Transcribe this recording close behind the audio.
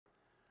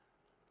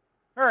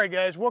All right,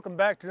 guys, welcome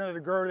back to another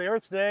Grow to the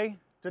Earth Day.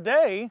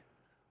 Today,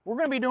 we're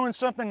going to be doing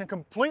something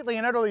completely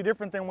and utterly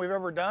different than we've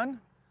ever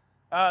done.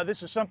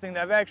 This is something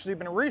that I've actually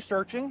been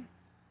researching,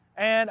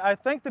 and I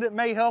think that it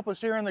may help us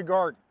here in the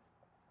garden.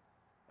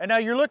 And now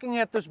you're looking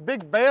at this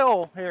big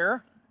bale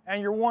here,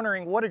 and you're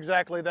wondering what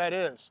exactly that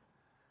is.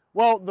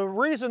 Well, the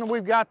reason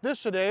we've got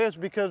this today is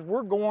because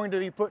we're going to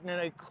be putting in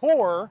a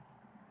core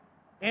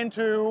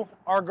into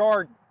our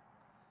garden.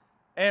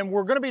 And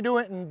we're going to be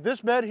doing it in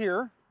this bed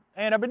here.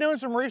 And I've been doing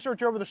some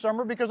research over the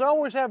summer because I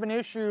always have an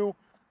issue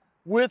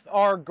with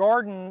our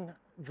garden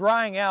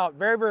drying out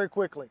very, very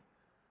quickly.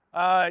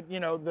 You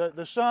know,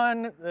 the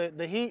sun,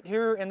 the heat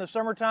here in the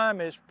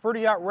summertime is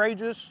pretty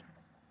outrageous.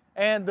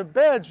 And the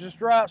beds just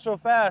dry out so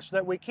fast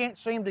that we can't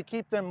seem to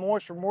keep them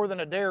moist for more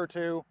than a day or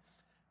two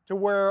to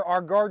where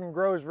our garden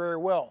grows very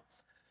well.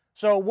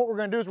 So what we're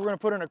going to do is we're going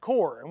to put in a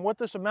core. And what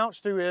this amounts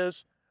to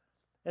is,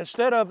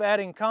 instead of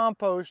adding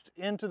compost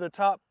into the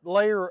top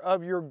layer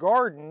of your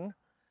garden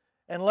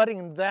and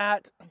letting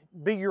that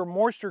be your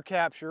moisture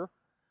capture,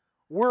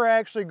 we're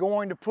actually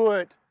going to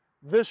put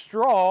this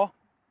straw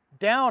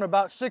down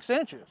about 6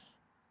 inches.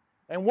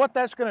 And what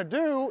that's going to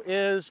do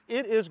is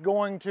it is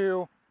going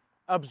to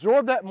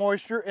absorb that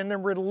moisture and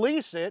then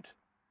release it.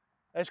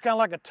 It's kind of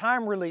like a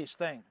time release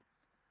thing.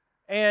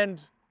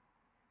 And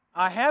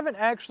I haven't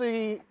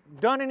actually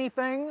done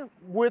anything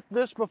with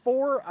this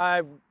before.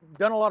 I've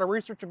done a lot of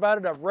research about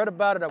it. I've read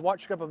about it. I've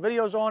watched a couple of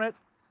videos on it.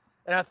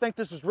 And I think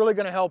this is really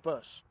going to help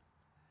us.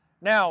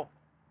 Now,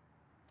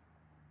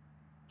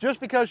 just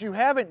because you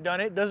haven't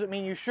done it doesn't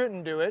mean you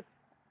shouldn't do it.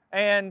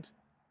 And,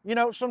 you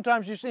know,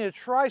 sometimes you just need to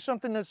try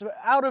something that's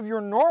out of your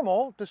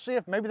normal to see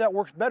if maybe that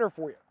works better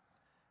for you.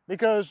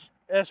 Because,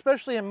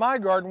 especially in my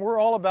garden, we're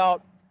all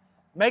about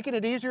making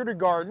it easier to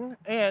garden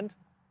and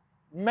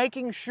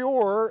making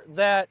sure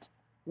that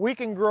we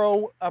can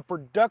grow a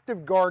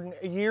productive garden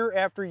year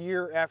after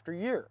year after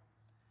year.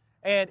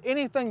 And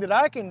anything that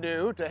I can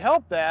do to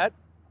help that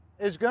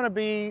is going to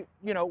be,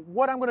 you know,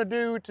 what I'm going to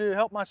do to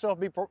help myself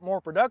be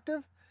more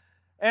productive,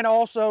 and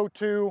also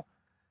to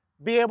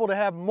be able to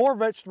have more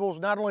vegetables,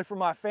 not only for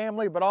my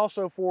family, but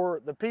also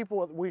for the people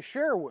that we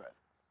share with.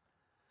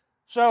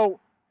 So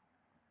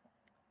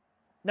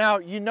now,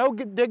 you know,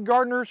 dig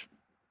gardeners,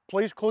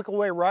 please click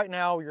away right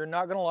now. You're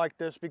not going to like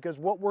this, because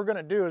what we're going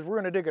to do is we're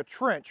going to dig a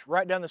trench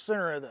right down the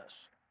center of this.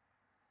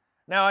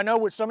 Now, I know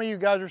what some of you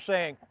guys are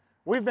saying.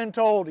 We've been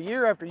told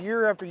year after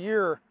year after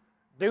year,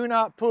 do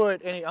not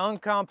put any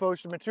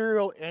uncomposted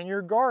material in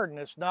your garden.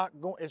 It's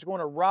going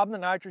to rob the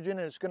nitrogen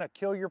and it's going to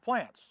kill your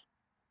plants.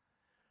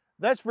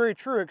 That's very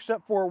true,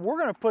 except for we're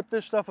going to put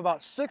this stuff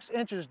about 6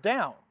 inches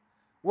down.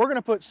 We're going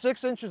to put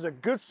 6 inches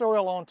of good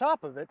soil on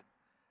top of it,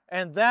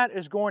 and that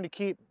is going to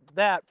keep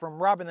that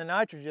from robbing the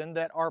nitrogen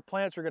that our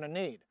plants are going to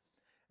need.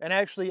 And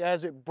actually,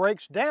 as it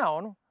breaks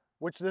down,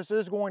 which this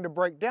is going to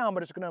break down,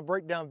 but it's going to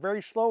break down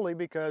very slowly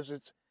because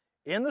it's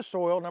in the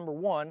soil, number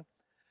one,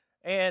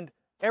 and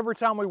every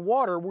time we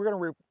water, we're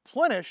going to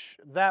replenish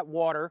that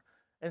water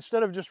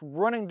instead of just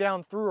running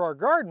down through our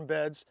garden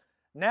beds.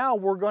 Now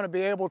we're going to be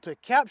able to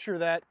capture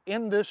that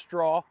in this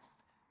straw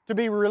to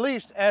be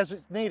released as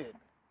it's needed.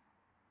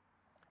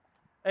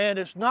 And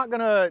it's not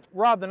going to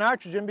rob the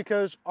nitrogen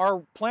because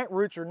our plant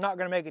roots are not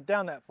going to make it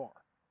down that far.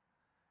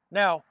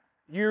 Now,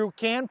 you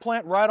can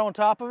plant right on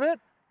top of it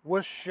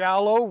with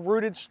shallow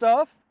rooted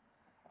stuff,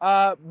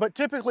 but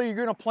typically you're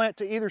going to plant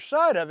to either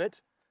side of it,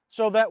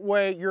 so that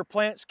way your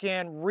plants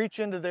can reach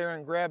into there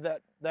and grab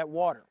that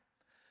water.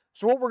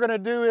 So what we're going to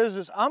do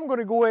is I'm going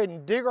to go ahead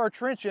and dig our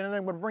trench in, and then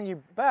I'm going to bring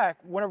you back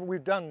whenever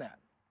we've done that.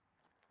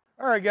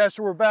 All right, guys,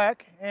 so we're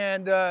back,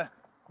 and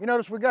you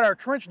notice we got our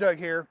trench dug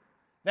here.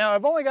 Now,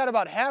 I've only got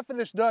about half of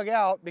this dug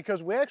out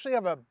because we actually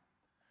have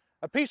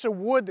a piece of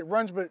wood that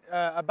runs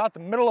about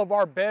the middle of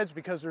our beds,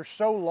 because they're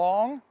so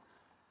long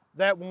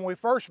that when we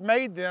first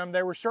made them,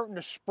 they were starting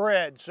to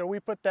spread. So we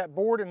put that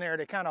board in there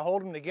to kind of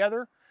hold them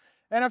together.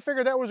 And I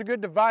figured that was a good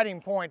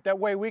dividing point. That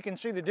way we can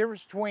see the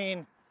difference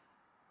between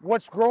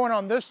what's growing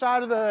on this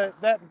side of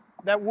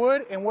that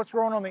wood and what's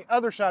growing on the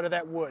other side of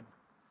that wood.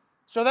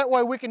 So that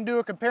way we can do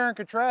a compare and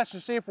contrast to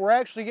see if we're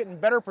actually getting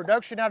better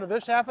production out of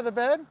this half of the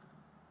bed,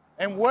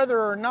 and whether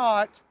or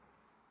not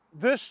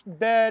this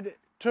bed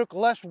took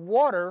less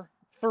water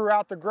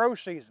throughout the grow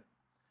season.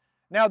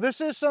 Now,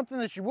 this is something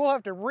that you will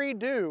have to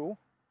redo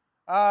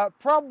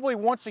probably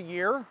once a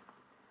year,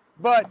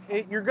 but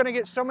you're going to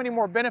get so many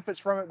more benefits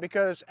from it,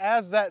 because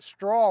as that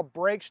straw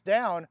breaks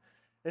down,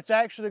 it's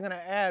actually going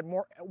to add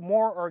more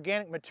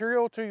organic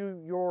material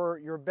to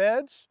your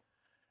beds,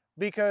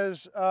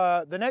 because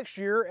the next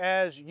year,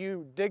 as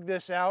you dig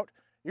this out,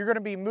 you're going to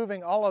be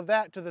moving all of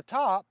that to the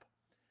top,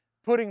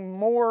 putting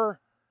more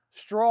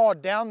straw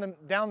down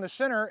the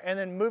center, and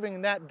then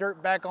moving that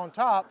dirt back on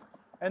top,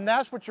 and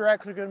that's what you're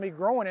actually going to be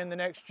growing in the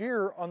next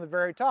year on the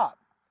very top.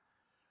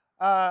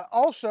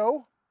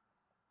 Also,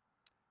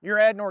 you're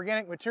adding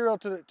organic material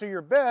to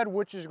your bed,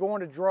 which is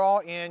going to draw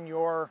in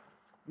your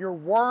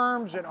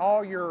worms and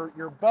all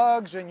your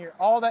bugs and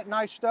all that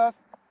nice stuff.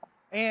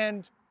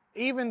 And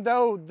even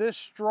though this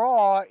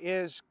straw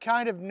is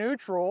kind of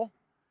neutral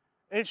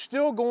it's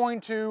still going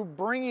to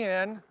bring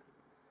in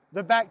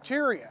the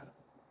bacteria.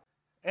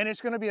 And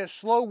it's going to be a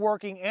slow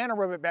working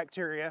anaerobic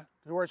bacteria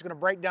where it's going to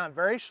break down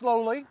very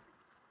slowly,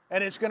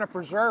 and it's going to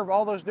preserve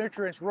all those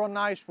nutrients real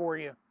nice for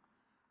you.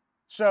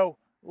 So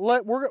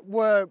we're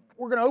going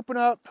to open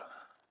up.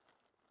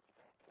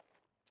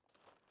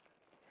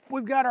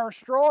 We've got our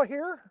straw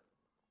here,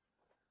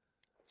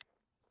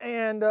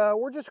 and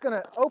we're just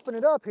going to open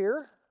it up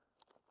here.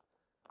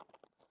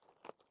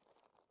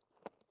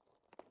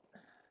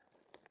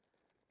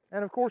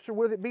 And of course,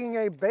 with it being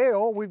a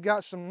bale, we've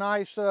got some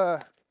nice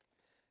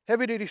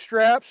heavy-duty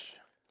straps.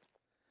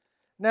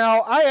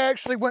 Now, I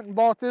actually went and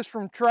bought this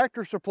from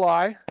Tractor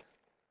Supply,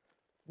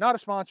 not a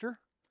sponsor,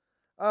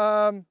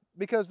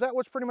 because that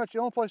was pretty much the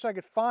only place I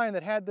could find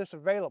that had this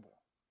available.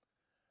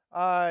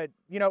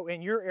 You know,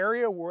 in your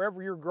area,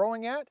 wherever you're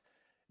growing at,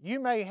 you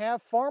may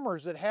have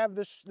farmers that have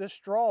this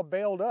straw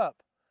baled up.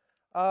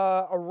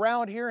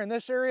 Around here in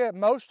this area,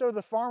 most of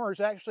the farmers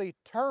actually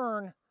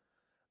turn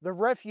the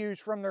refuse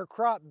from their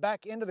crop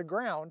back into the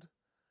ground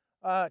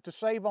to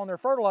save on their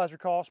fertilizer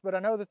costs, but I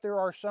know that there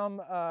are some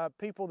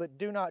people that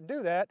do not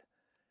do that,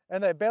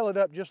 and they bale it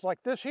up just like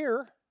this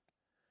here,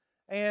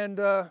 and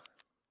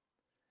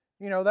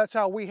you know, that's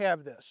how we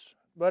have this.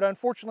 But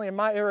unfortunately, in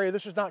my area,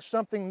 this is not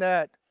something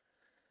that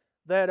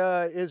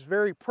is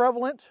very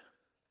prevalent,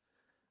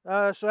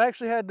 so I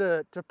actually had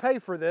to pay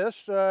for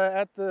this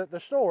at the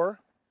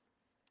store.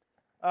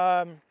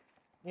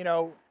 You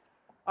know,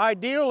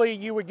 ideally,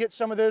 you would get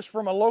some of this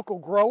from a local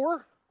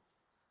grower,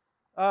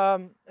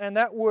 and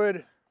that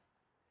would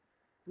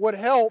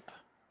help,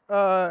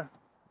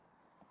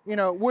 you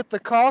know, with the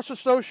costs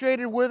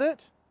associated with it,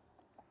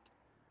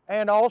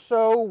 and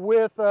also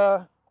with,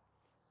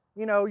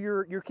 you know,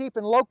 you're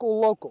keeping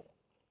local.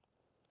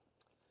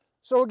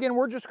 So again,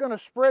 we're just going to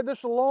spread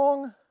this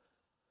along.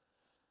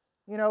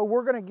 You know,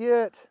 we're going to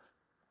get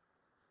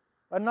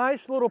a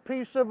nice little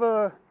piece of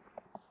we're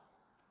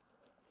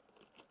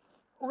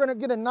going to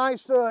get a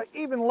nice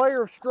even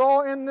layer of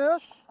straw in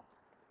this.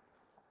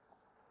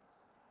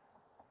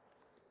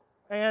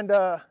 And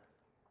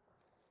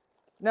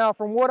now,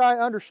 from what I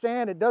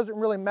understand, it doesn't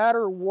really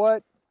matter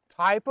what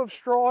type of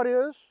straw it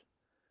is,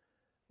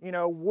 you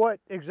know, what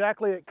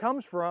exactly it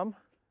comes from,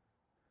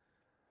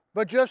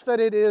 but just that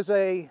it is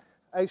a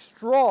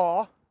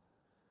straw,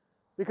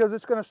 because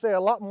it's going to stay a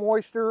lot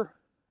moister,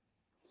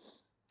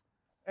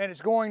 and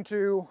it's going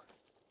to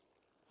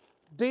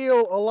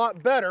deal a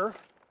lot better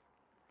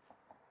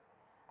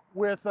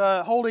with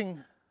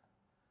holding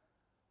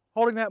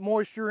that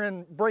moisture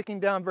and breaking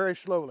down very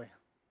slowly.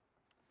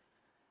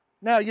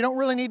 Now, you don't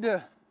really need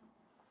to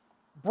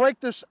break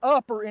this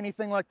up or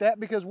anything like that,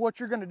 because what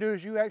you're going to do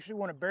is you actually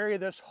want to bury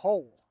this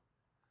whole.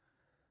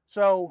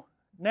 So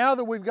now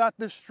that we've got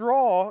this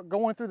straw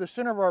going through the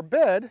center of our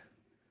bed,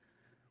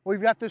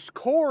 we've got this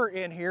core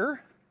in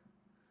here,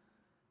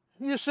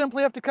 you just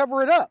simply have to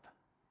cover it up.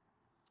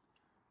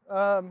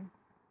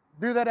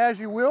 Do that as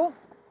you will.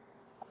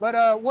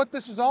 But what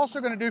this is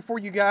also going to do for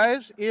you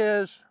guys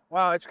is,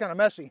 wow, it's kind of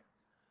messy.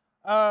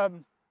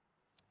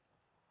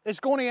 It's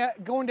going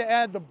to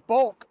add the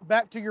bulk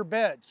back to your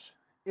beds.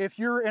 If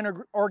you're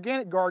an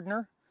organic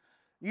gardener,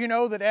 you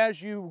know that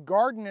as you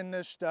garden in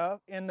this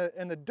stuff, in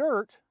the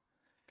dirt,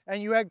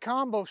 and you add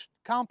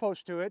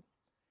compost to it,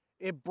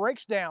 it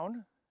breaks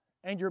down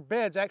and your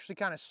beds actually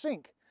kind of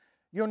sink.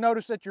 You'll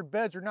notice that your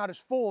beds are not as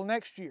full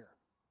next year.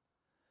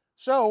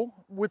 So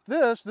with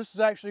this is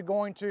actually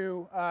going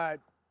to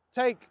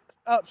take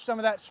up some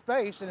of that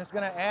space, and it's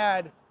going to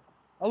add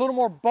a little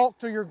more bulk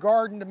to your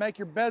garden to make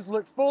your beds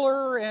look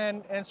fuller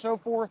and so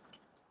forth.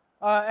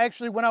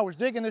 Actually, when I was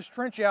digging this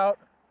trench out,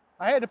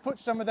 I had to put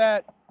some of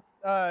that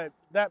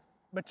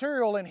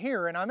material in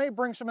here, and I may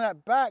bring some of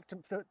that back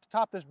to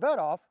top this bed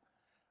off,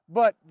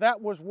 but that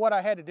was what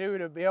I had to do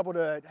to be able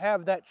to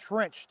have that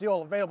trench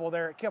still available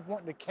there. It kept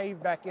wanting to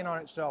cave back in on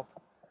itself.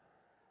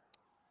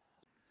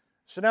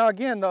 So now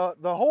again, the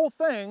whole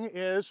thing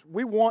is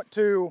we want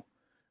to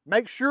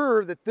make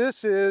sure that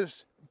this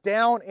is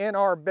down in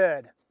our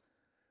bed.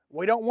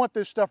 We don't want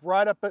this stuff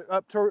right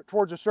up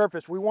towards the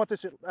surface. We want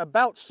this at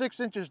about 6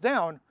 inches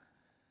down,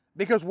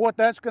 because what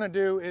that's going to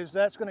do is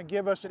that's going to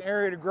give us an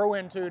area to grow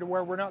into to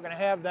where we're not going to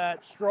have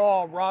that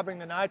straw robbing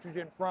the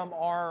nitrogen from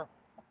our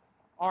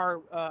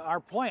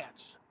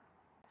plants.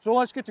 So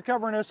let's get to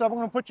covering this up. I'm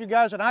going to put you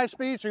guys at high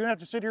speed, so you're going to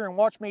have to sit here and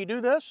watch me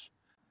do this,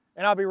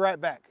 and I'll be right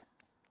back.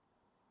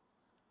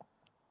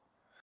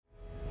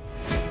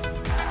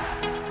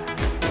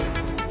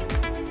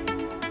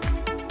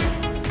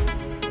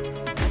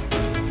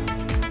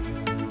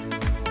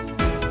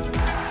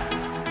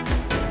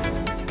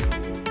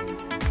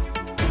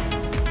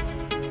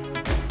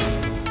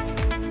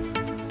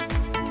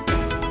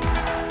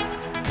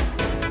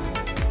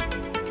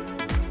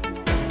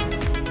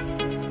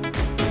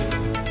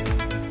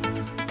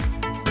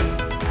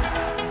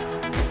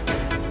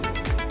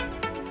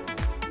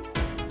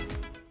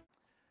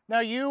 Now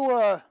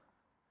you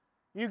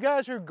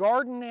guys who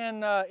garden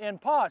in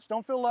pots,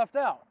 don't feel left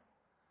out,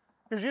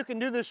 because you can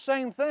do this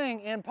same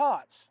thing in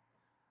pots.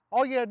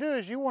 all you gotta do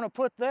is you wanna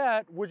put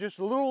that with just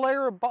a little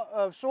layer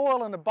of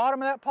soil in the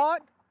bottom of that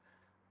pot,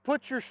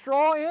 put your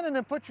straw in, and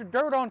then put your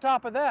dirt on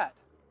top of that.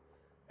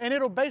 And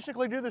it'll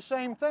basically do the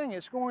same thing.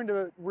 It's going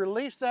to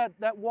release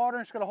that water,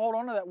 and it's gonna hold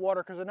on to that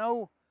water, because I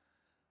know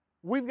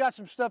we've got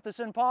some stuff that's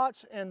in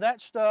pots, and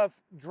that stuff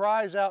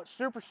dries out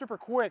super, super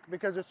quick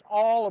because it's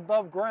all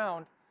above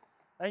ground,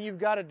 and you've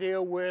got to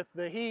deal with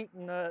the heat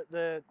and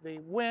the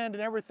wind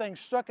and everything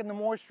sucking the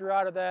moisture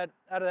out of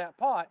that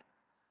pot.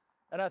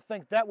 And I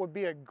think that would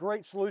be a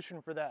great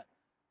solution for that.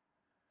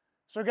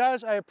 So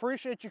guys, I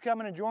appreciate you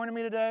coming and joining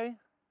me today.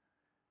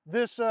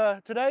 This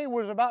today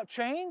was about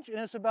change, and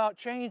it's about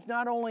change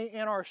not only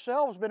in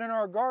ourselves but in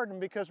our garden,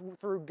 because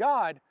through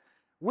God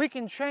we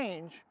can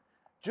change,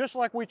 just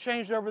like we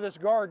changed over this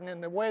garden, in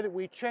the way that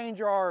we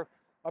change our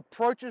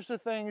approaches to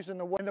things, in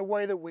the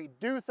way that we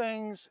do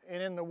things,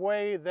 and in the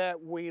way that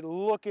we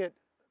look at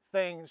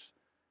things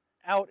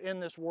out in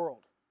this world.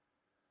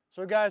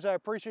 So guys, I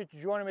appreciate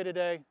you joining me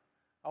today.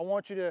 I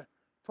want you to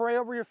pray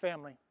over your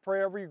family,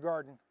 pray over your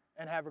garden,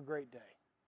 and have a great day.